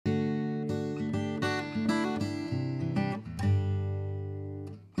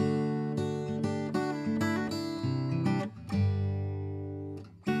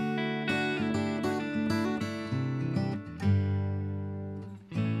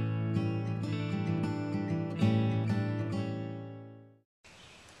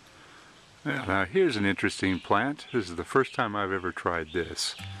Now here's an interesting plant. This is the first time I've ever tried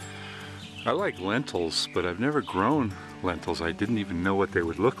this. I like lentils, but I've never grown lentils. I didn't even know what they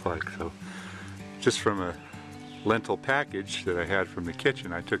would look like. So just from a lentil package that I had from the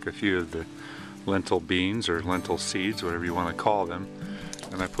kitchen, I took a few of the lentil beans or lentil seeds, whatever you want to call them,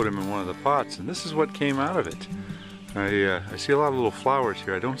 and I put them in one of the pots, and this is what came out of it. I see a lot of little flowers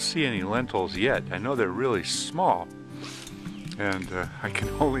here. I don't see any lentils yet. I know they're really small, and I can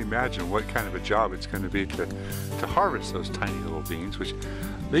only imagine what kind of a job it's going to be to harvest those tiny little beans, which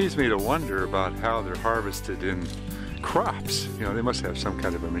leads me to wonder about how they're harvested in crops. You know, they must have some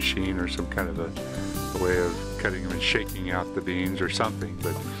kind of a machine or some kind of a way of cutting them and shaking out the beans or something.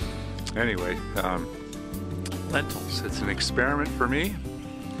 But anyway, lentils, it's an experiment for me.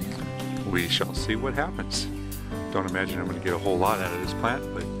 We shall see what happens. Don't imagine I'm going to get a whole lot out of this plant,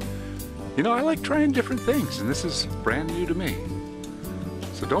 but you know, I like trying different things, and this is brand new to me.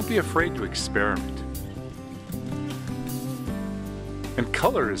 So don't be afraid to experiment. And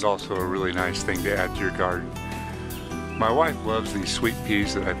color is also a really nice thing to add to your garden. My wife loves these sweet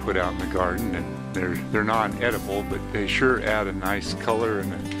peas that I put out in the garden, and they're non-edible, but they sure add a nice color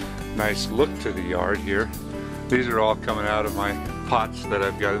and a nice look to the yard here. These are all coming out of my pots that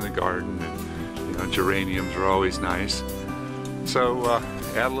I've got in the garden, and you know, geraniums are always nice. So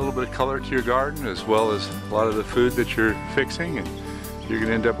add a little bit of color to your garden as well as a lot of the food that you're fixing, and you're going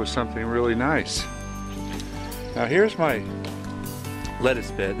to end up with something really nice. Now here's my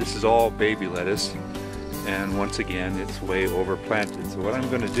lettuce bed. This is all baby lettuce, and once again it's way overplanted. So what I'm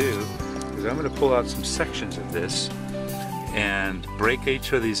going to do is I'm going to pull out some sections of this and break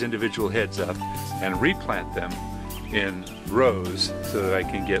each of these individual heads up and replant them in rows so that I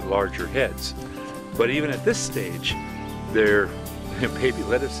can get larger heads. But even at this stage, baby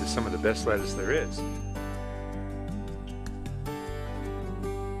lettuce is some of the best lettuce there is.